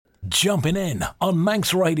Jumpin In on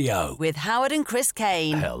Manx Radio. With Howard and Chris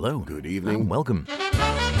Kane. Hello. Good evening. And welcome.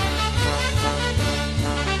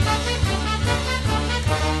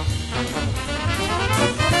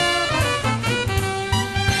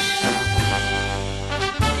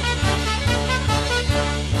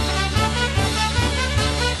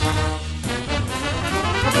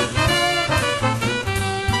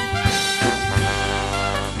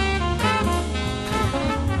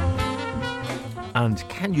 And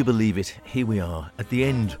can you believe it? Here we are at the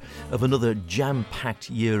end of another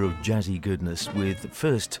jam-packed year of jazzy goodness, with the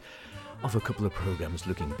first of a couple of programmes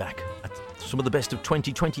looking back at some of the best of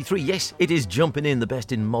 2023. Yes, it is Jumpin' In, the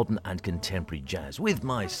best in modern and contemporary jazz, with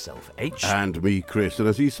myself, H. And me, Chris. And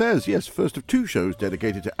as he says, yes, first of two shows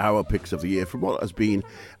dedicated to our picks of the year from what has been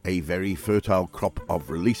a very fertile crop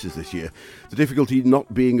of releases this year. The difficulty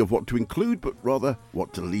not being of what to include, but rather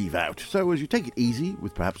what to leave out. So as you take it easy,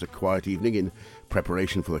 with perhaps a quiet evening in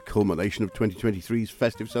preparation for the culmination of 2023's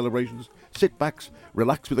festive celebrations, sit back,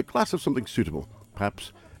 relax with a glass of something suitable,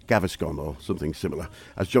 perhaps Gaviscon or something similar.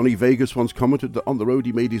 As Johnny Vegas once commented, that on the road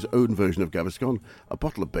he made his own version of Gaviscon, a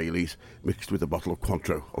bottle of Bailey's mixed with a bottle of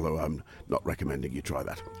Cointreau, although I'm not recommending you try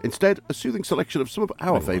that. Instead, a soothing selection of some of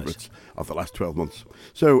our favourites of the last 12 months.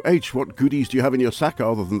 So, H, what goodies do you have in your sack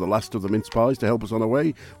other than the last of the mince pies to help us on our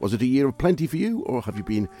way? Was it a year of plenty for you, or have you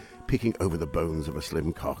been picking over the bones of a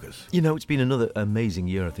slim carcass? You know, it's been another amazing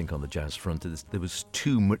year, I think, on the jazz front. There was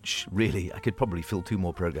too much, really. I could probably fill 2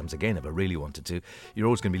 more programmes again if I really wanted to. You're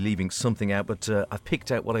always going to be leaving something out, but I've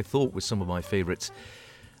picked out what I thought was some of my favourites.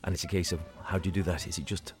 And it's a case of, how do you do that? Is it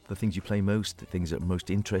just the things you play most, the things that are most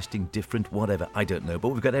interesting, different, whatever? I don't know. But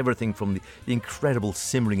we've got everything from the incredible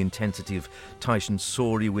simmering intensity of Tyshawn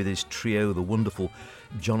Sorey with his trio, the wonderful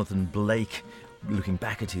Jonathan Blake, looking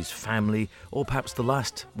back at his family, or perhaps the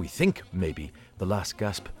last, we think maybe, the last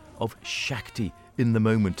gasp of Shakti in the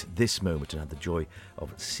moment, this moment, and had the joy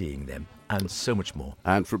of seeing them, and so much more.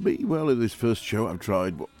 And from me, well, in this first show I've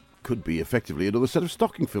tried what could be effectively another set of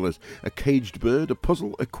stocking fillers, a caged bird, a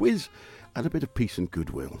puzzle, a quiz, and a bit of peace and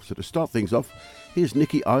goodwill. So to start things off, here's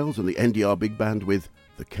Nikki Isles and the NDR Big Band with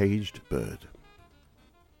The Caged Bird.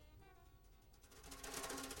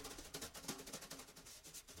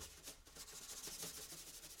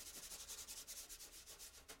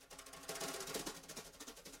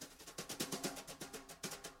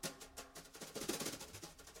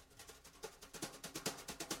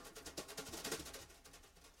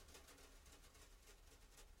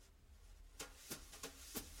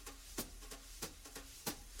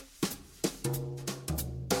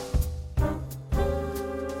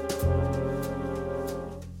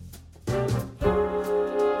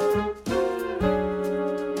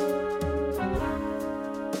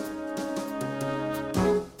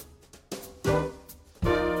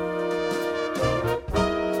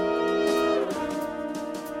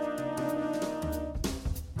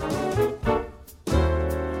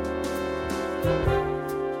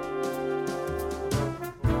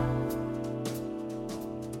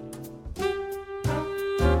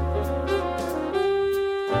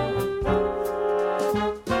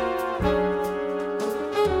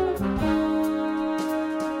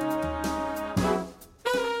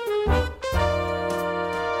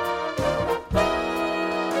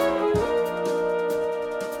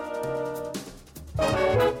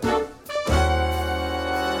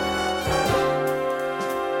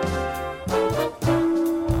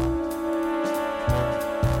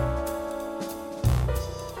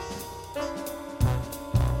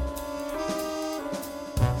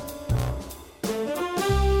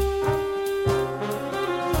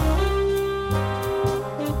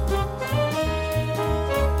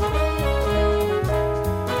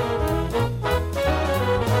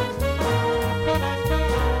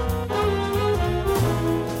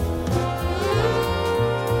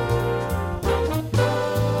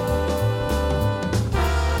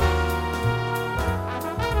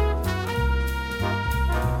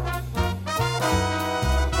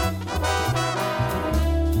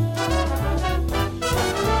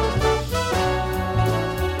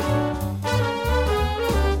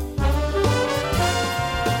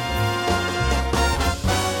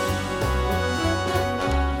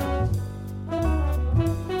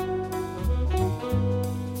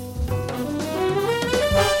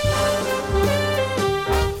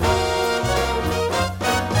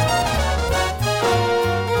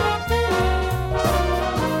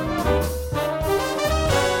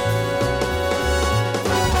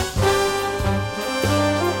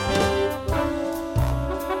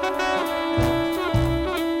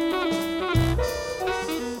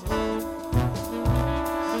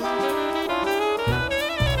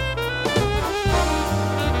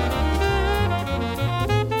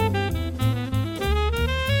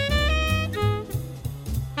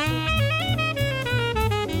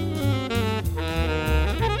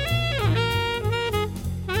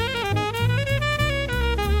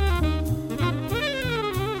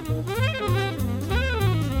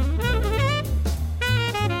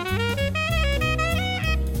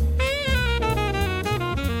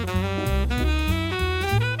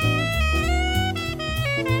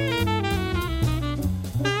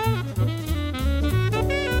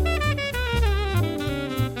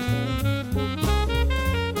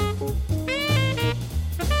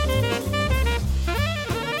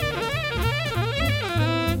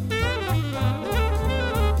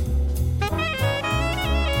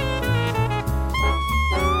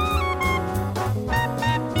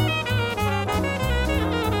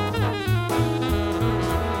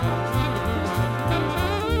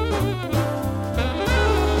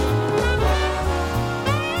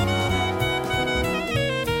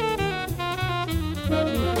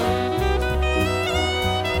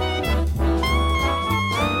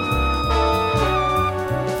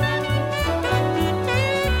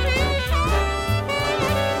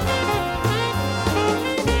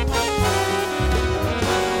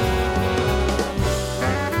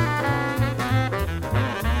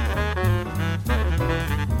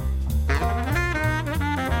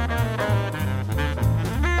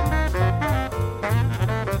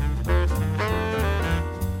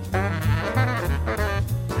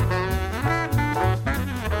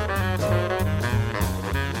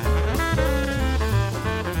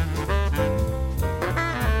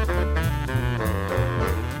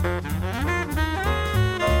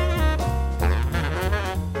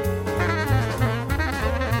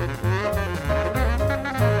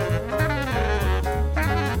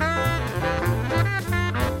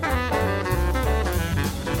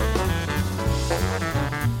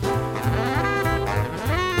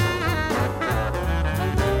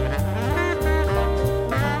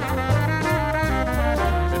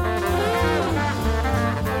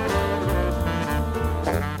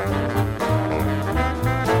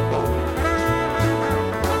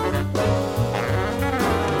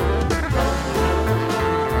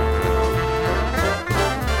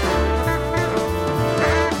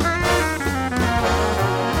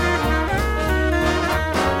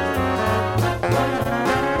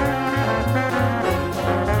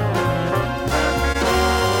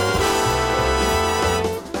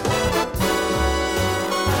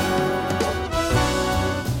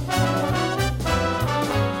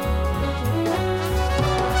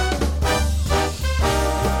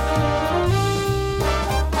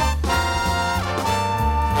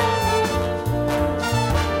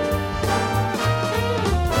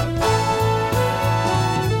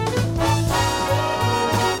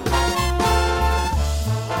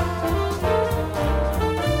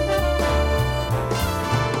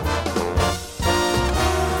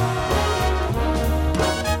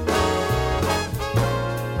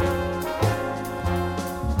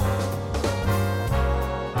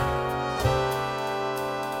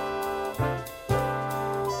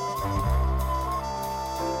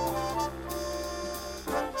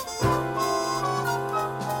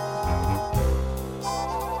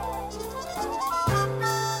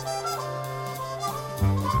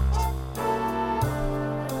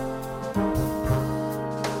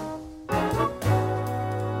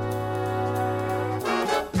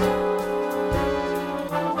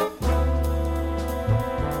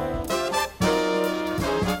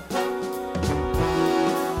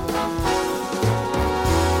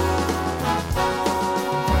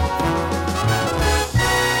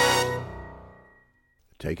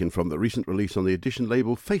 taken from the recent release on the Edition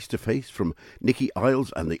label Face to Face from Nikki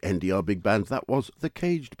Isles and the NDR Big Band. That was The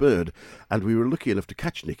Caged Bird, and we were lucky enough to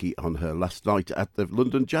catch Nikki on her last night at the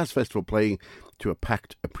London Jazz Festival, playing to a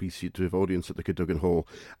packed, appreciative audience at the Cadogan Hall,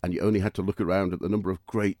 and you only had to look around at the number of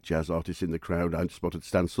great jazz artists in the crowd. I spotted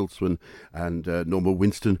Stan Sultzman and Norma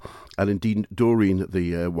Winston, and indeed Doreen,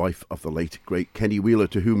 the wife of the late great Kenny Wheeler,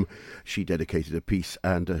 to whom she dedicated a piece,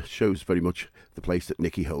 and shows very much the place that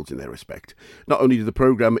Nikki holds in their respect. Not only did the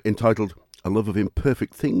programme entitled A Love of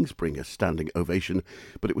Imperfect Things bring a standing ovation,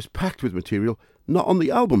 but it was packed with material not on the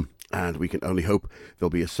album, and we can only hope there'll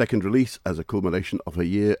be a second release as a culmination of her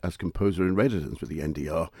year as composer in residence with the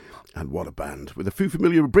NDR. And what a band, with a few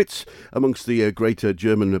familiar Brits amongst the greater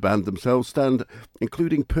German band themselves stand,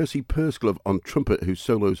 including Percy Pursglove on trumpet, whose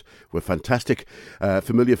solos were fantastic,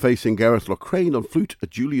 familiar face in Gareth Lockrane on flute, a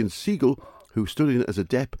Julian Siegel, who stood in as a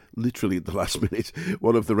dep literally at the last minute.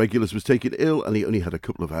 One of the regulars was taken ill, and he only had a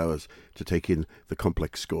couple of hours to take in the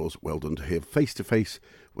complex scores. Well done to him. Face to Face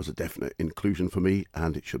was a definite inclusion for me,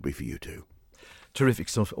 and it should be for you too. Terrific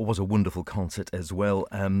stuff. It was a wonderful concert as well.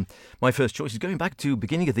 My first choice is going back to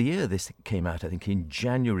beginning of the year. This came out, I think, in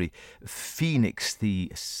January. Phoenix,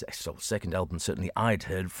 the second album certainly I'd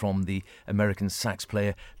heard from the American sax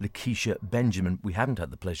player Lakeisha Benjamin. We haven't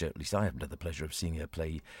had the pleasure, at least I haven't had the pleasure of seeing her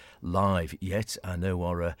play live yet. I know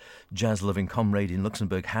our jazz-loving comrade in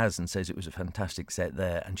Luxembourg has, and says it was a fantastic set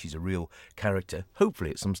there, and she's a real character.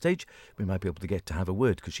 Hopefully at some stage we might be able to get to have a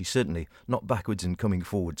word, because she's certainly not backwards in coming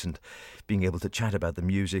forwards and being able to chat about the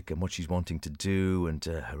music and what she's wanting to do, and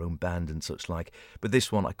her own band and such like. But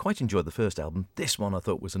this one, I quite enjoyed the first album. This one I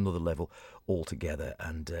thought was another level altogether,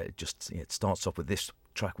 and it starts off with this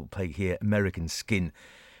track we'll play here, American Skin,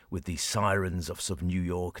 with the sirens of sort of New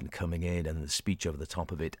York and coming in, and the speech over the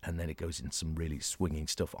top of it, and then it goes in some really swinging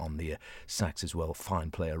stuff on the sax as well.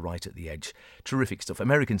 Fine player right at the edge. Terrific stuff.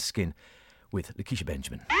 American Skin with Lakeisha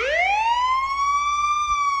Benjamin.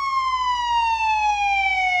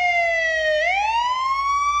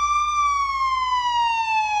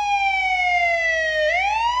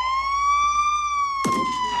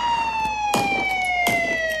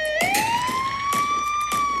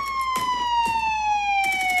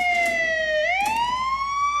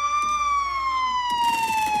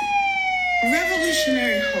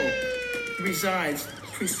 Revolutionary hope resides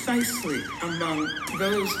precisely among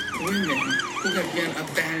those women who have been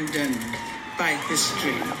abandoned by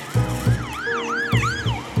history.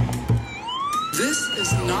 This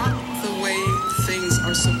is not the way things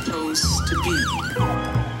are supposed to be.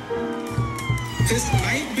 This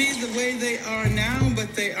might be the way they are now,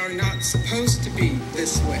 but they are not supposed to be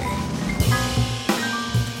this way.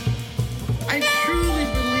 I truly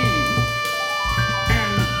believe,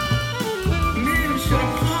 and men should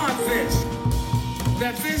applaud this,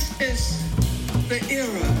 that this is the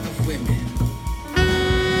era of women.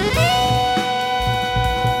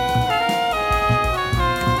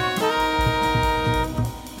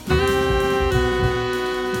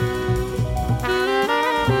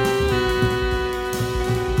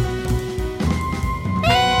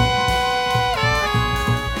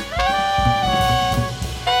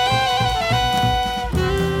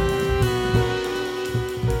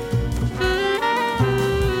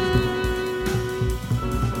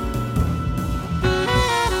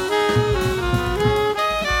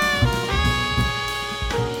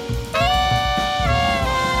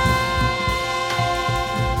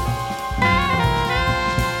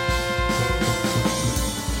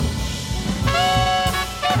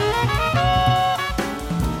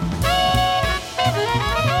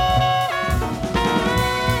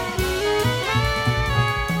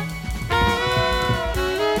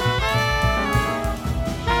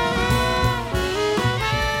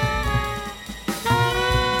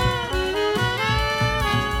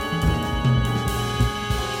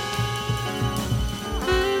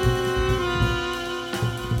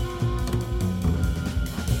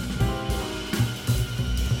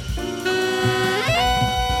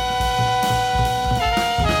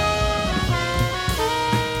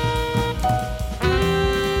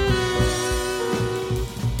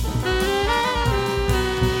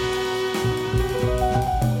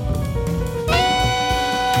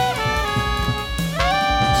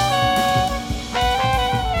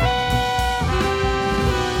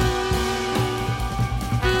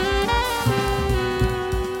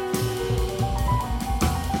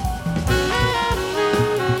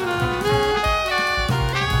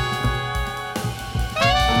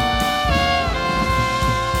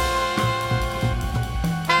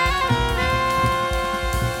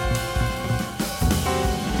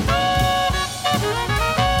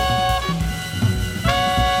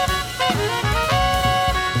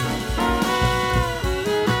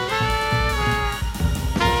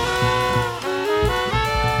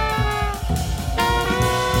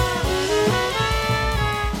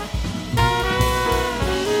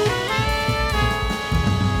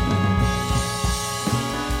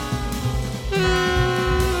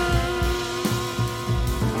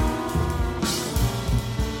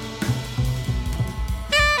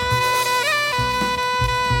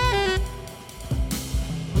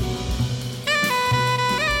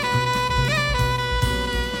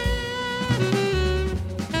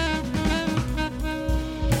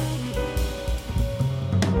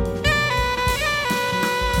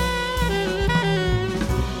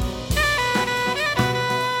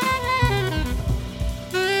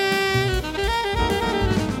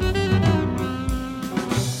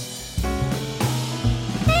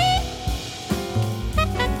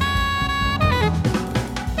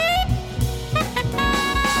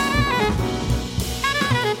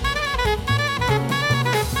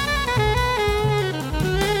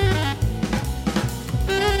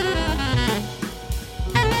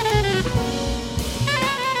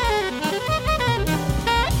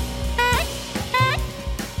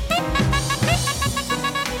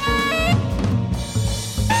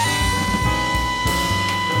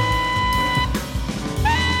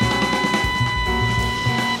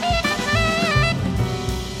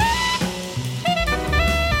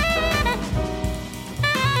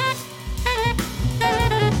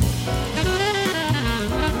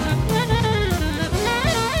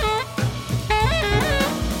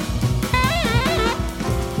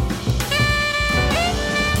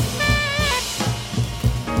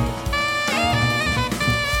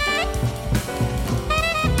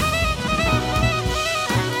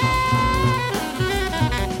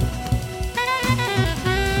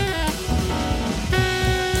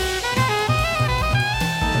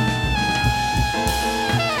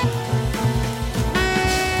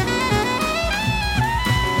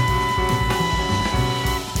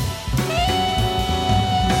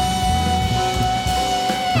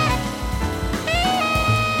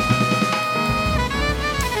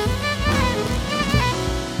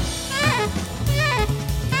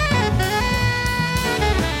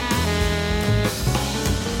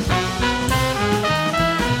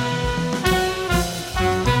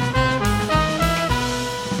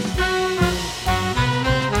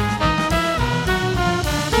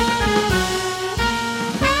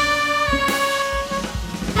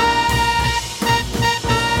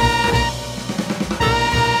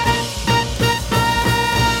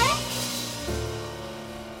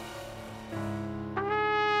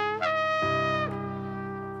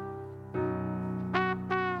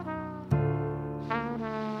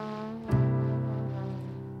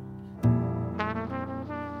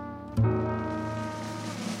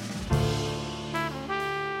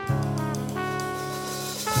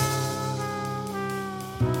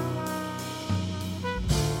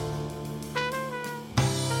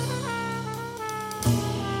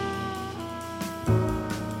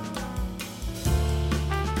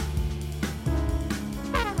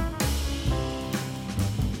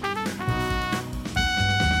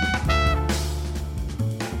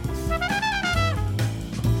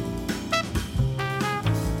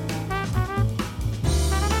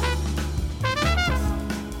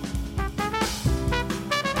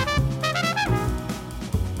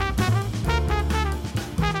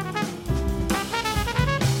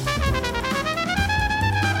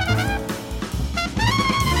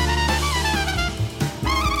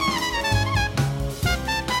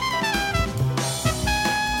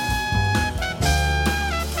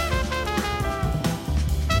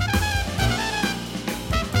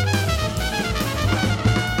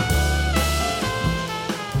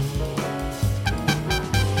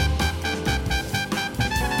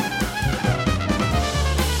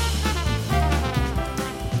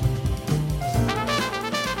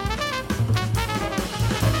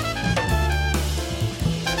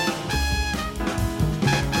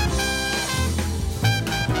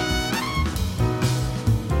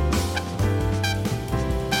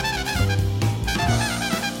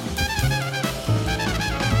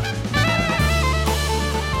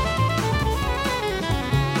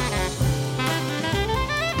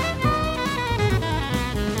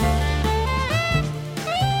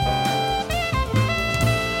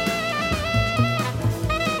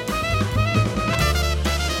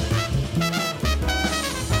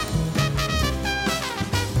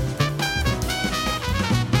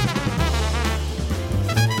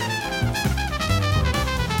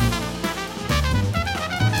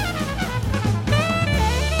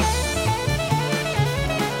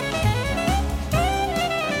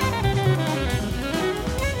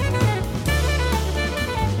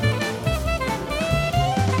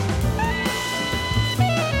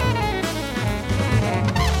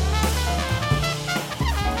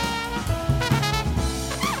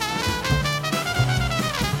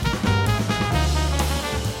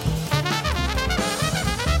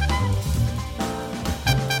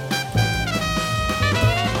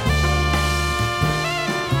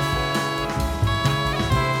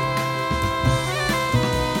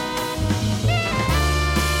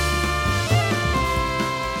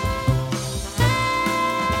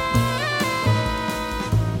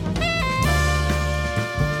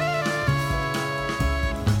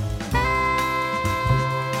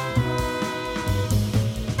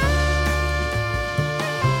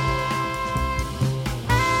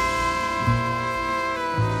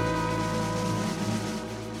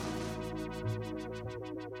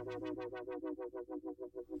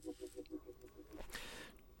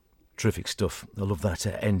 Terrific stuff. I love that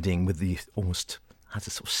ending with the almost has a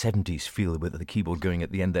sort of 70s feel with the keyboard going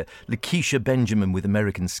at the end there. Lakeisha Benjamin with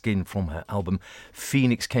American Skin from her album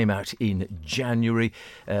Phoenix came out in January.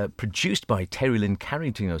 Produced by Terry Lynn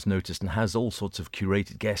Carrington, I was noticed, and has all sorts of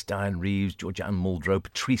curated guests: Diane Reeves, Georgianne Muldrow,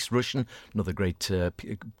 Patrice Rushen, another great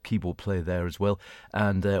keyboard player there as well,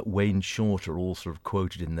 and Wayne Short are all sort of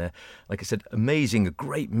quoted in there. Like I said, amazing, a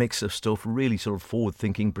great mix of stuff, really sort of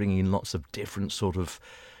forward-thinking, bringing in lots of different sort of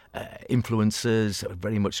influences,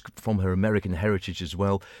 very much from her American heritage as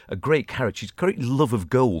well. A great character. She's got a great love of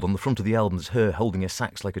gold. On the front of the album, there's her holding a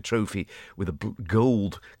sax like a trophy with a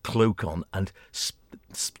gold cloak on and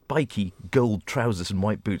spiky gold trousers and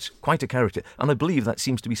white boots. Quite a character. And I believe that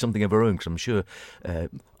seems to be something of her own, because I'm sure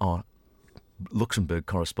our Luxembourg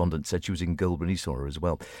correspondent said she was in Gold when he saw her as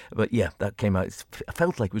well. But yeah, that came out, it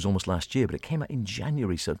felt like it was almost last year, but it came out in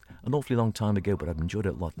January, so an awfully long time ago, but I've enjoyed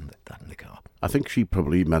it a lot in the car. I think she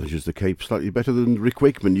probably manages the Cape slightly better than Rick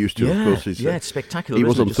Wakeman used to, of course. It's spectacular. He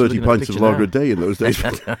was on 30 pints of lager a day in those days.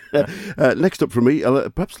 Next up for me,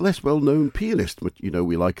 perhaps less well-known pianist, but you know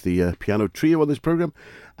we like the piano trio on this programme.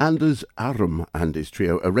 Anders Arum and his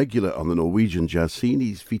trio, a regular on the Norwegian jazz scene.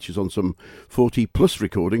 He features on some 40-plus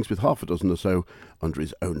recordings with half a dozen or so under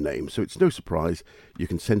his own name. So it's no surprise you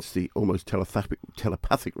can sense the almost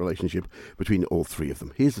telepathic relationship between all three of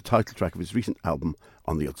them. Here's the title track of his recent album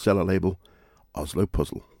on the Otsella label, Oslo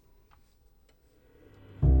Puzzle.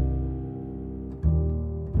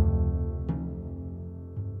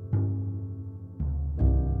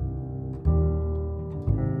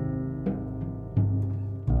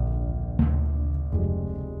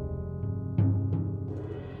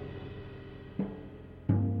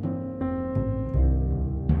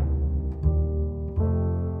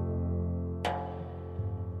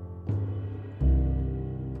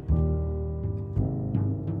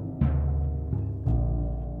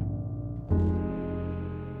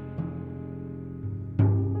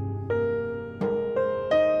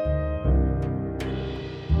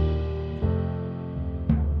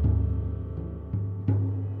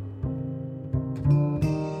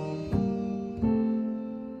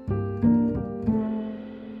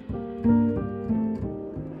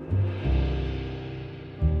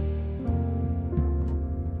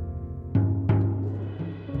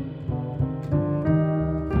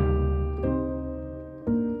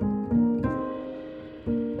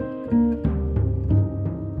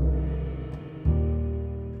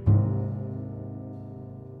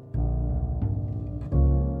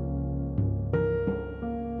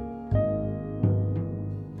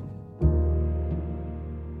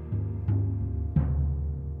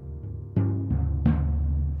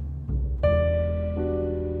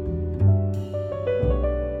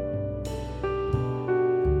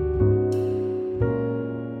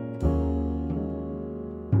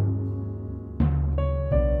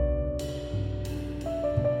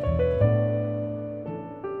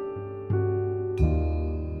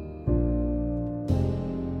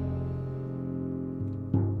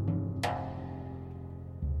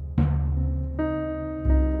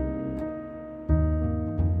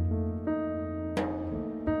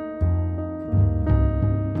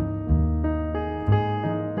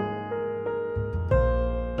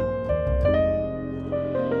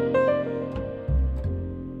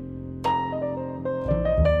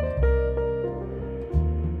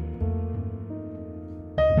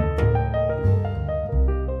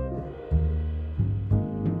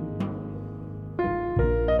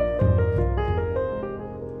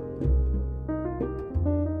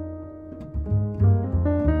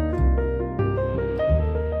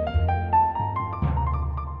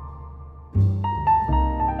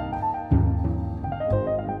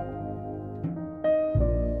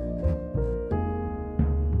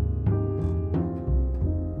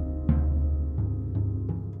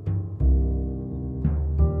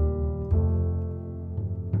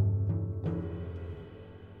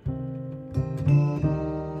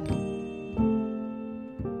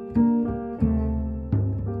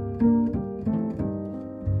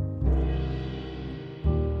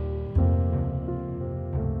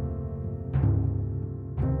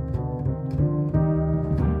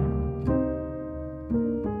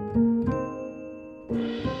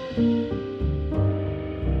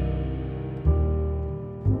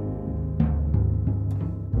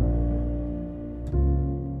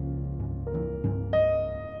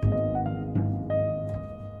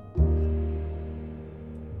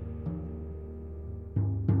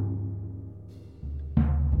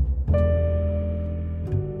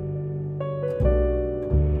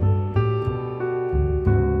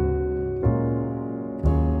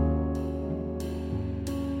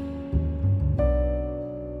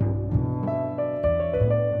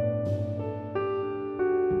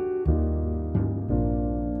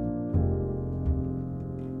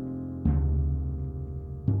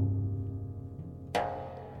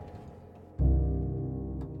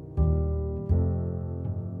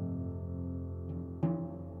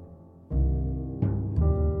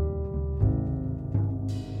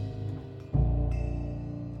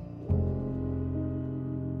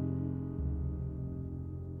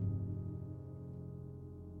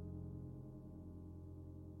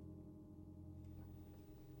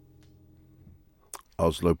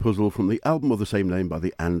 Oslo Puzzle from the album of the same name by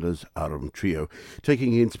the Anders Arum Trio,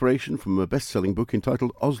 taking inspiration from a best-selling book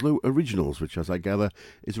entitled Oslo Originals, which, as I gather,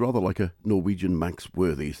 is rather like a Norwegian Max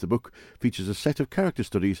Worthy's. The book features a set of character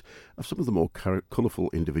studies of some of the more colourful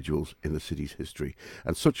individuals in the city's history,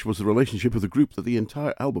 and such was the relationship of the group that the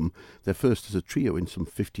entire album, their first as a trio in some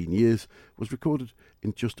 15 years, was recorded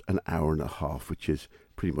in just an hour and a half, which is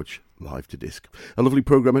pretty much live to disc. A lovely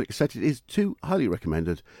programmatic set it is too, highly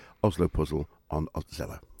recommended. Oslo Puzzle on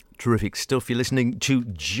Otzella. Terrific stuff. You're listening to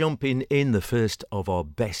Jumpin In, the first of our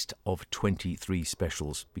best of 23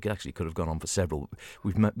 specials. We could have gone on for several.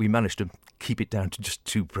 We managed to keep it down to just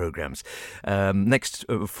 2 programmes. Next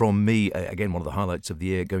from me, again, one of the highlights of the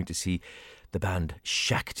year, going to see the band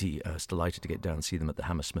Shakti. I was delighted to get down and see them at the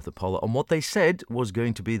Hammersmith Apollo on what they said was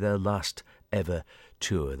going to be their last ever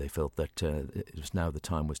tour. They felt that it was now the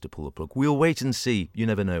time was to pull the plug. We'll wait and see. You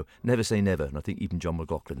never know. Never say never. And I think even John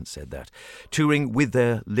McLaughlin said that. Touring with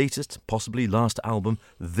their latest, possibly last album,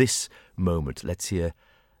 This Moment. Let's hear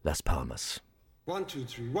Las Palmas. 1, 2,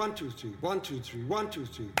 3, 1, 2, 3, 1, 2, 3, 1, 2,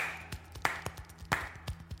 3.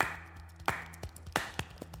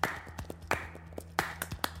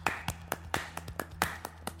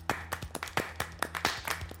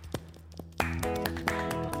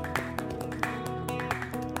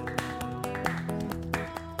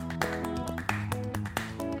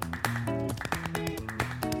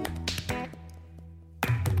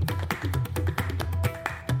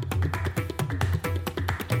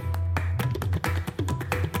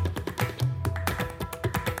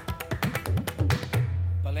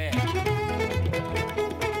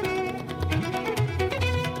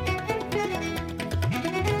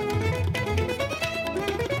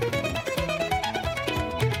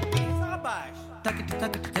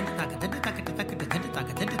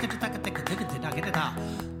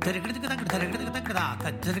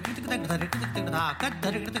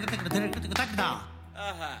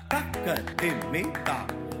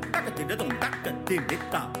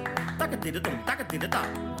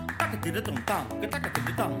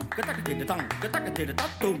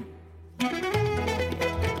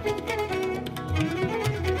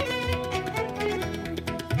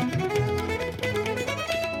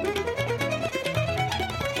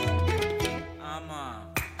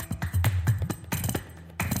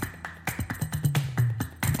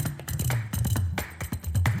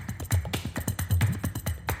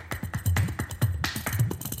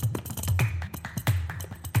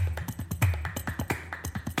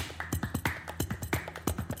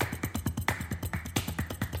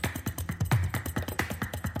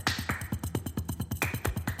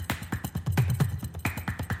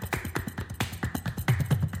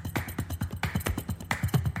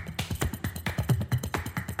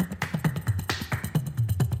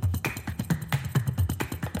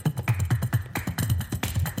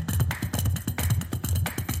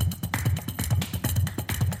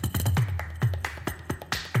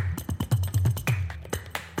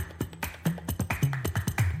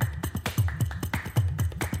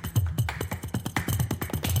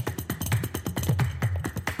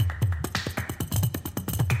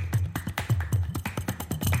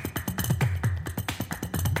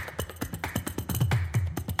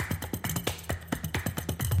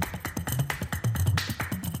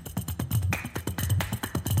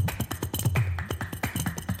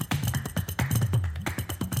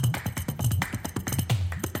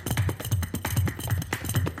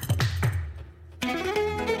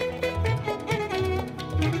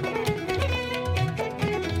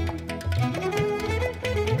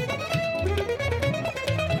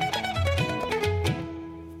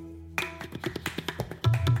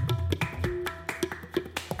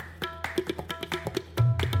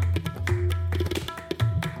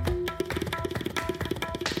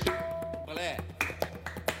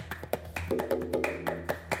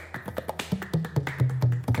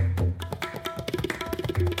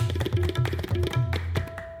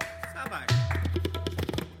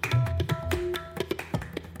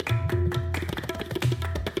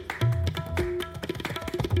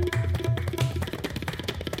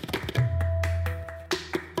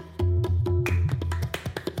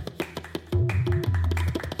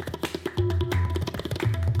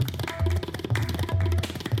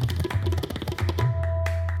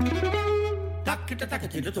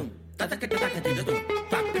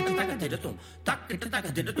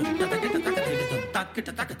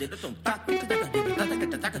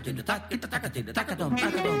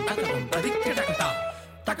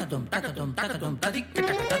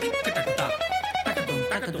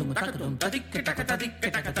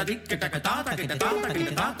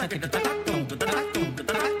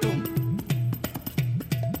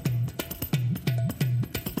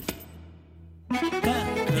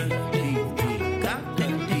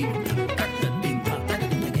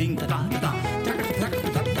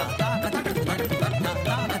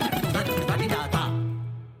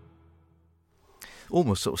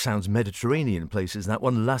 almost sort of sounds Mediterranean places. That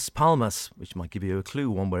one, Las Palmas, which might give you a clue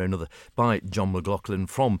one way or another, by John McLaughlin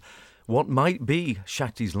from what might be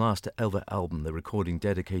Shakti's last ever album, the recording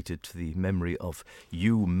dedicated to the memory of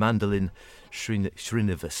you, Mandolin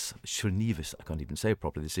Srinivas, I can't even say it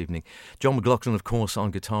properly this evening. John McLaughlin, of course,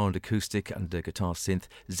 on guitar and acoustic and guitar synth.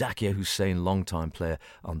 Zakir Hussain, long-time player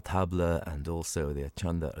on tabla and also the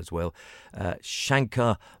chanda as well.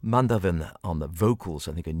 Shankar Mandavan on the vocals,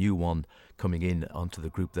 I think a new one coming in onto the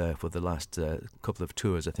group there for the last couple of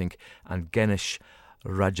tours, I think. And Ganesh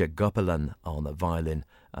Rajagopalan on the violin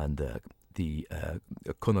and the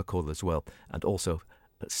kunakol as well, and also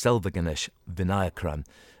Selva Ganesh Vinayakram,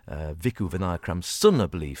 Viku Vinayakram's son, I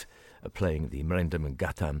believe, playing the marindam and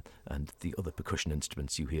gatam and the other percussion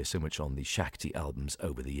instruments you hear so much on the Shakti albums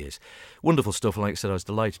over the years. Wonderful stuff. Like I said, I was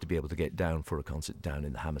delighted to be able to get down for a concert down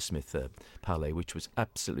in the Hammersmith Palais, which was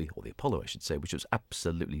absolutely, or the Apollo I should say, which was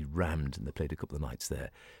absolutely rammed, and they played a couple of nights there.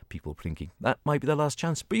 People thinking that might be their last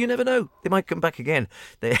chance, but you never know, they might come back again.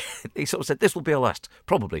 They sort of said this will be our last,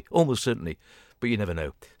 probably, almost certainly, but you never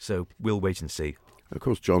know, so we'll wait and see. Of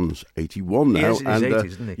course, John's 81 now, he is in his 80s,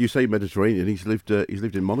 isn't he? You say Mediterranean. He's lived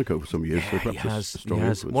in Monaco for some years. Yeah, so perhaps he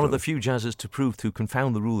has. One of the few jazzers to prove to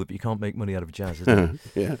confound the rule that you can't make money out of jazz.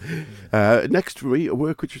 Yeah. Next for me, a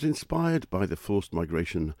work which was inspired by the forced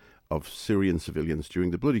migration of Syrian civilians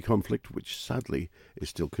during the bloody conflict, which sadly is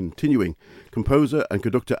still continuing. Composer and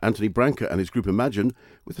conductor Anthony Branker and his group Imagine,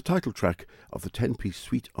 with the title track of the 10-piece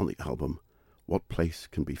suite on the album, What Place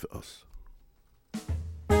Can Be For Us.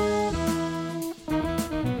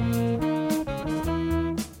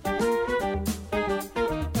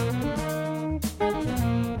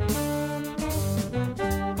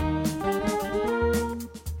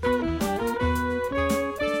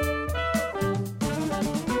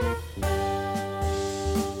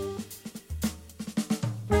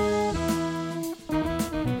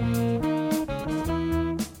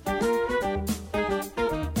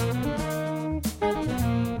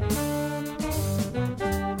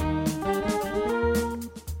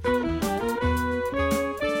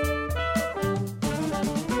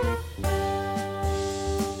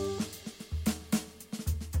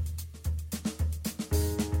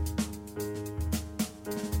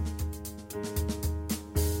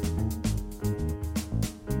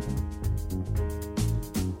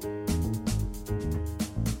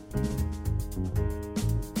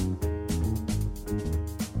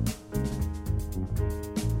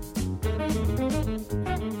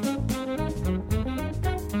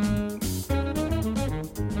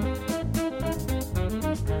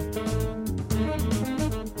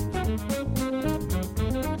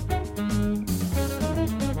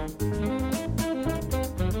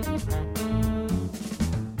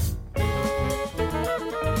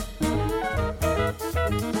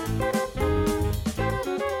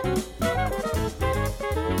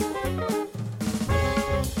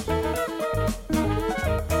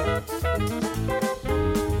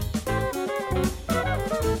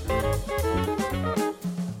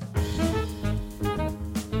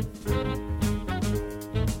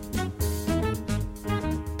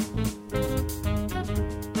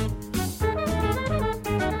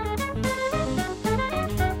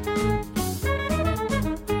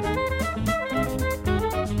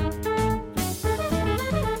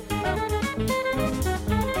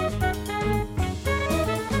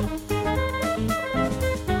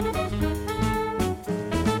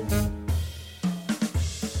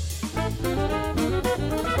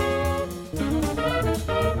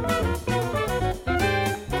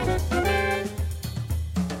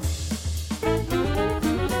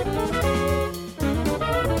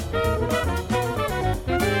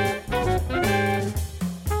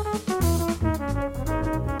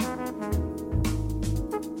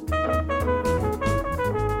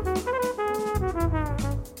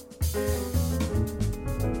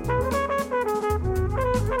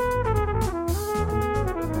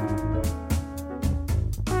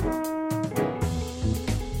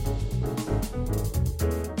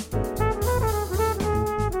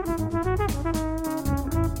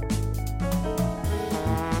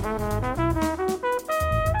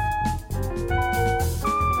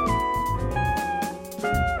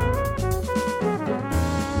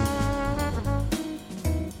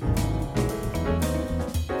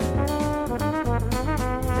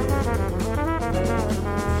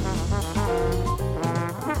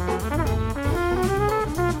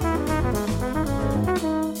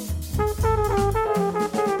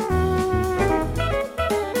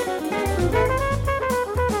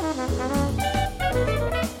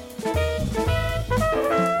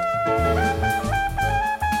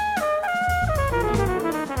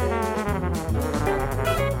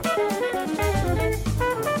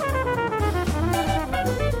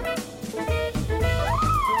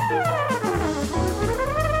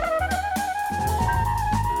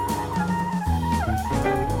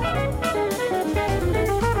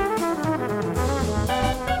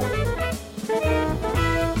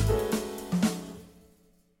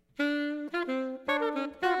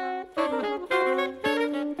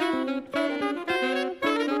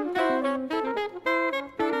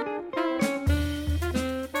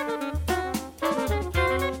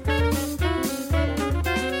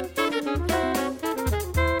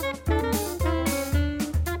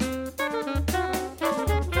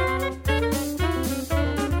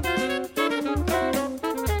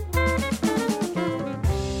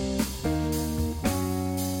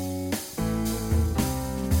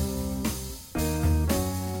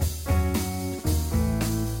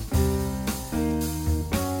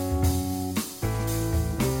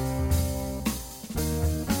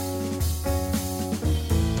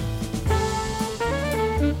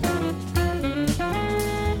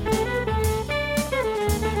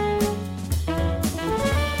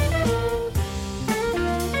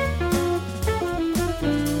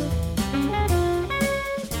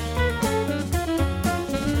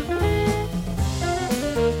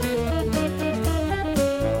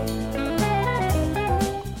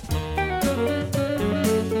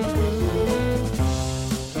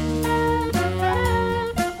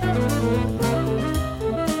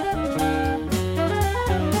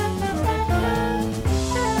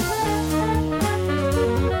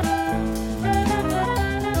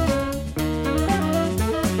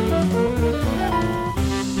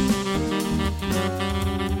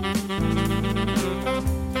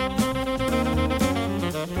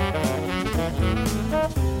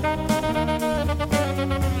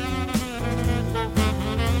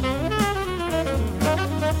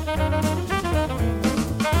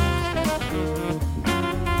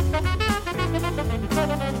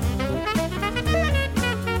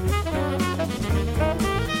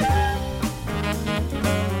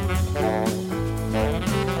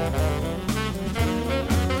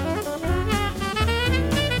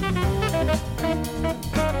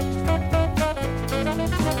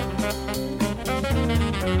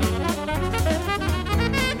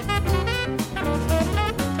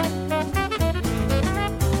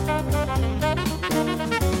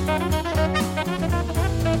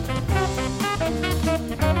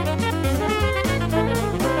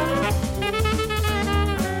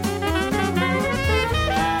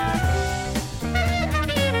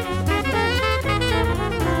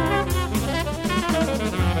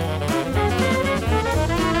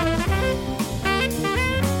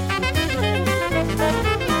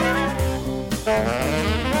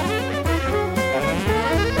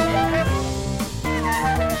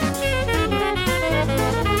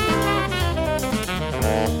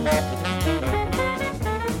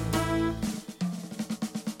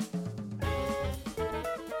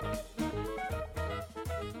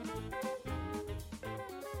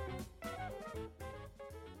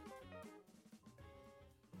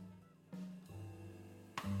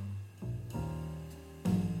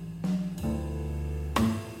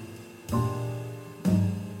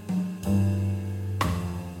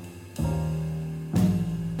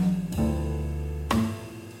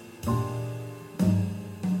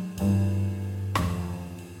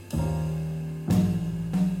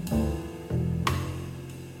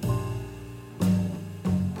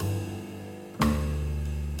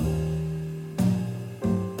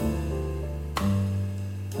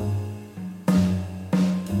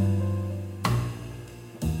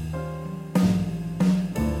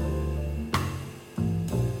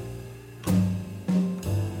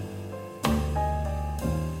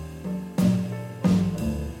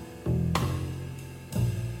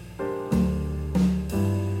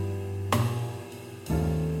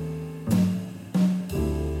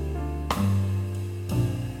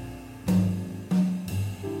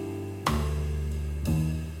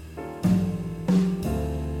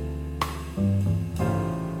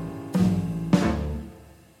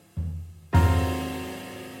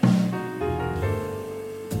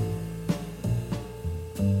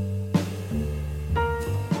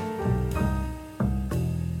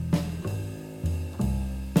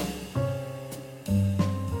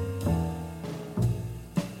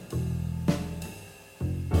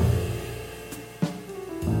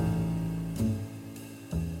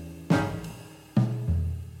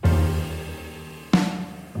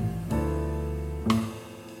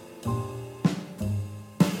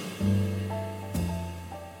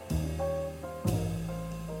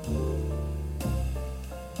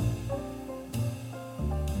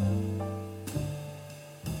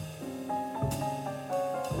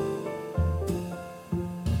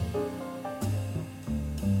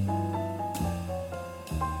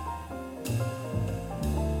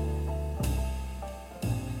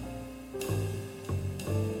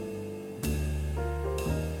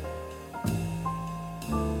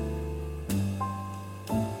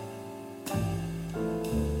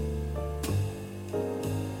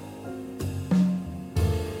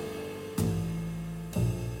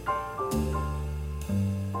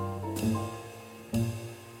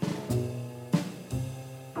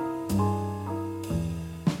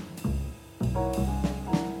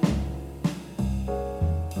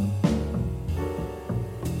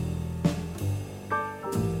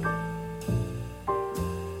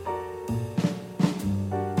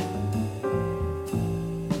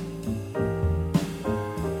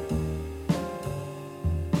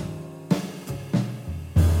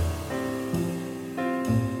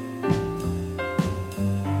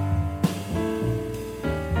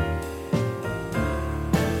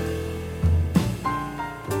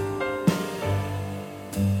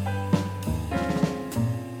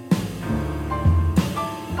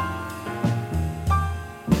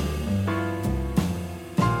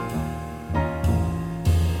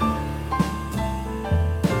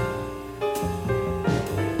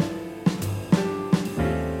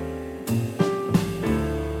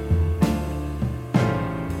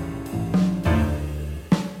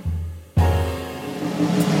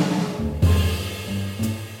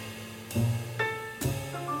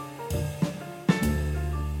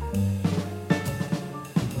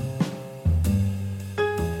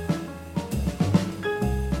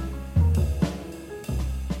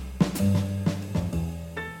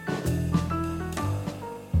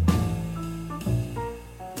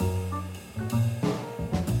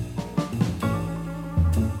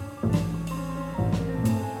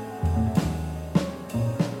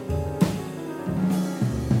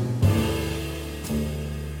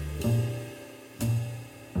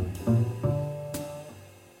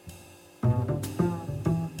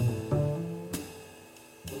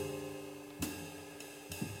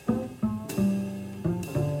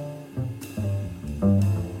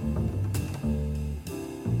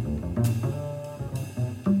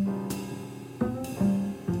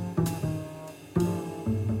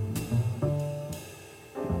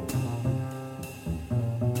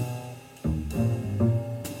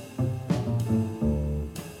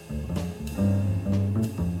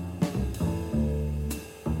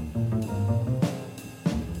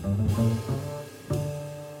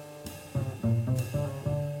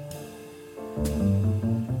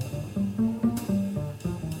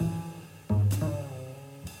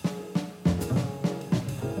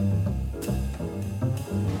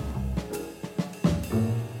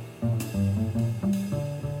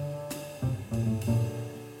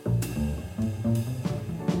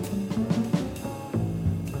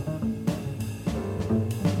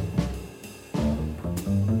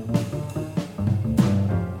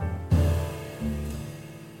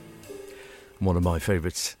 One of my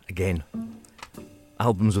favourites, again.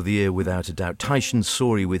 Albums of the year, without a doubt. Tyshawn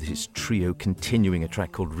Sorey with his trio continuing a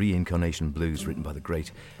track called Reincarnation Blues, written by the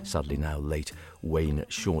great, sadly now late, Wayne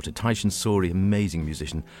Shorter. Tyshawn Sorey, amazing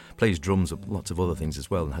musician, plays drums and lots of other things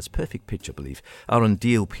as well, and has perfect pitch, I believe. Aaron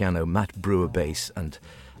Deal piano, Matt Brewer bass, and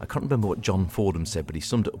I can't remember what John Fordham said, but he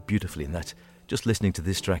summed it up beautifully in that just listening to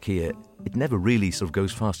this track here, it never really sort of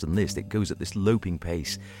goes faster than this. It goes at this loping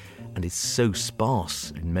pace, and it's so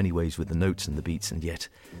sparse in many ways with the notes and the beats, and yet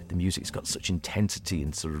the music's got such intensity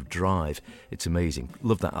and sort of drive. It's amazing.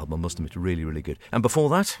 Love that album, must admit, really, really good. And before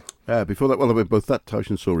that, well, both that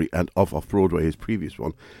Tyshawn Sorey and Off Broadway, his previous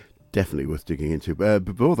one, definitely worth digging into.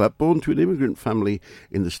 Before that, born to an immigrant family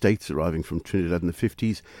in the States, arriving from Trinidad in the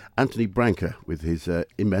 50s, Anthony Branker, with his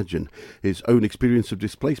Imagine, his own experience of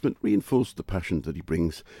displacement, reinforced the passion that he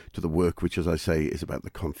brings to the work, which, as I say, is about the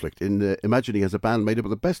conflict. In Imagine, he has a band made up of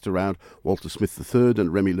the best around: Walter Smith III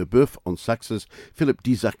and Remy Leboeuf on saxes, Philip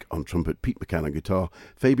Dizak on trumpet, Pete McCann on guitar,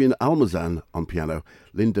 Fabian Almazan on piano,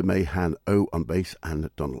 Linda May Han-O on bass, and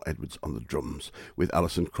Donald Edwards on the drums, with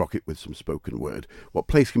Alison Crockett with some spoken word. What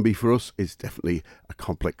place can be for us is definitely a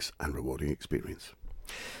complex and rewarding experience.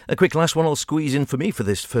 A quick last one I'll squeeze in for me for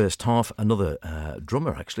this first half. Another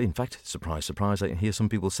drummer, actually. In fact, surprise, surprise, I can hear some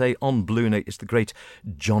people say. On Blue Note is the great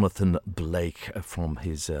Jonathan Blake from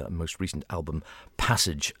his most recent album,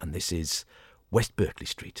 Passage. And this is West Berkeley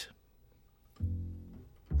Street.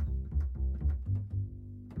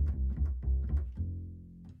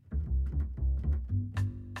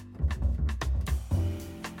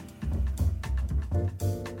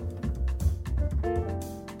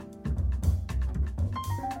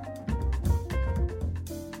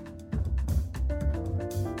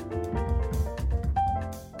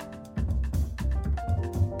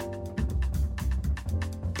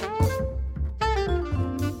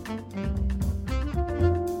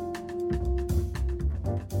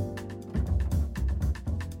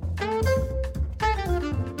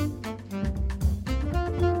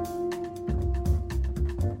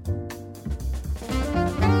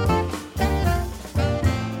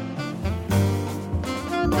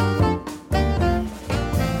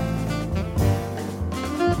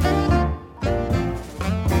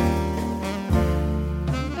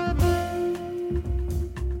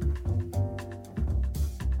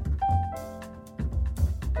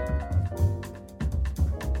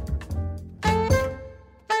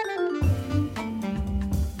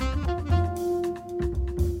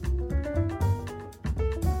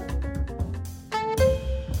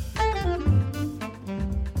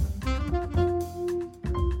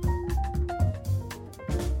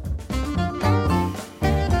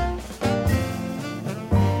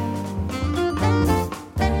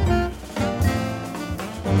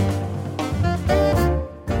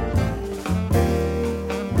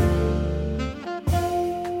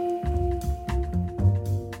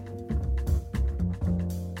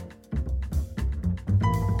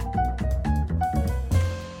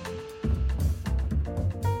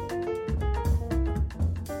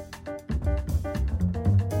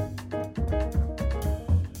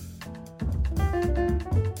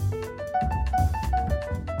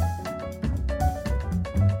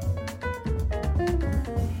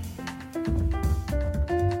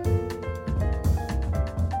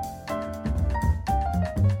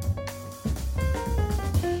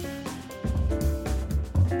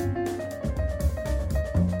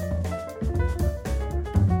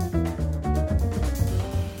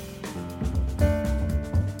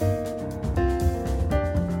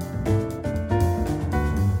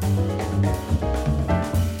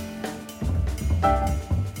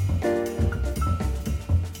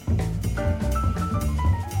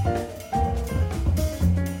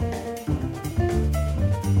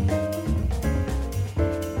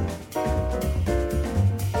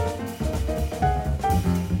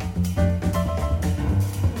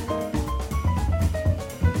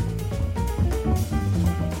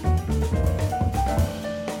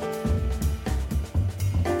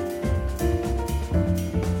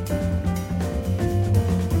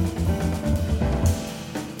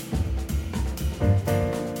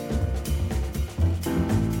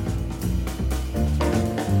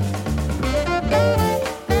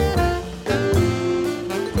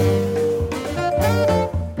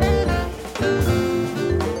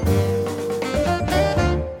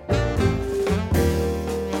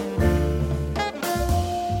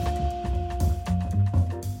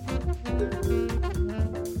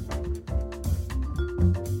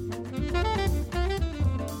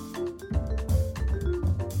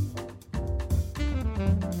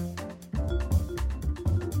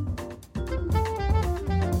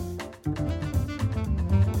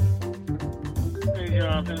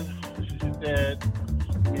 Jonathan. This is your dad.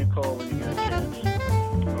 Give me a call when you get a chance.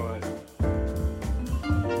 All right.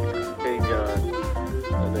 Hey, John.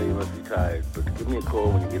 I know you must be tired, but give me a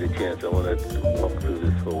call when you get a chance. I want to walk through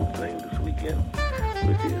this whole thing this weekend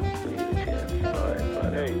with you when you get a chance. All right, bye.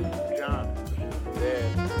 Hey, John. This is your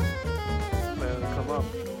dad. Plan to come up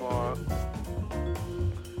tomorrow.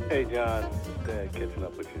 Hey, John. Dad, catching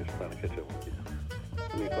up with you. Just trying to catch up with you.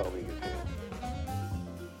 Give me a call when you get a chance.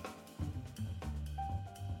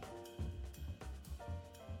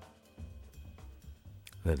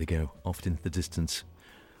 There they go, off into the distance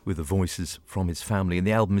with the voices from his family. And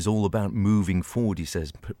the album is all about moving forward, he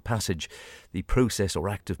says. Passage, the process or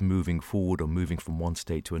act of moving forward or moving from one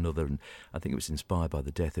state to another. And I think it was inspired by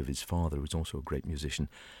the death of his father, who was also a great musician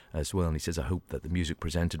as well. And he says, I hope that the music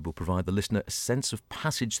presented will provide the listener a sense of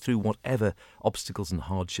passage through whatever obstacles and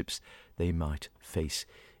hardships they might face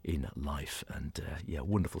in life. And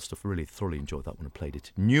wonderful stuff. Really thoroughly enjoyed that one and played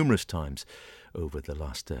it numerous times over the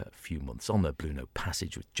last few months on the Blue Note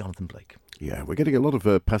Passage with Jonathan Blake. Yeah, we're getting a lot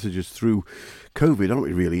of passages through COVID, aren't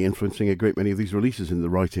we, really, influencing a great many of these releases in the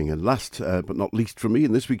writing. And last but not least from me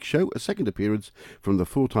in this week's show, a second appearance from the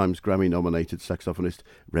 4 times Grammy-nominated saxophonist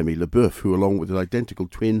Remy LeBeouf, who, along with his identical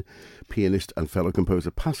twin, pianist and fellow composer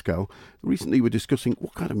Pascal, recently were discussing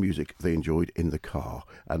what kind of music they enjoyed in the car.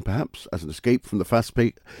 And perhaps as an escape from the fast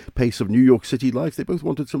pace of New York City life, they both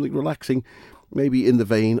wanted something relaxing, maybe in the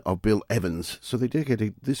vein of Bill Evans. So they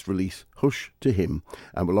dedicated this release, Hush, to him.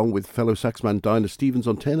 And along with fellow saxman Dinah Stevens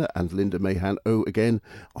on tenor and Linda Mahan O again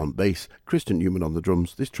on bass, Kristen Newman on the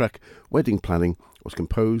drums, this track, Wedding Planning, was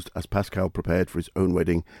composed as Pascal prepared for his own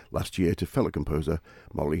wedding last year to fellow composer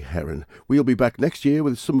Molly Heron. We'll be back next year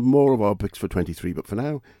with some more of our picks for 23, but for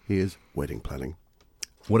now, here's Wedding Planning.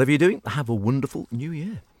 Whatever you're doing, have a wonderful new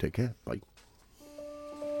year. Take care. Bye.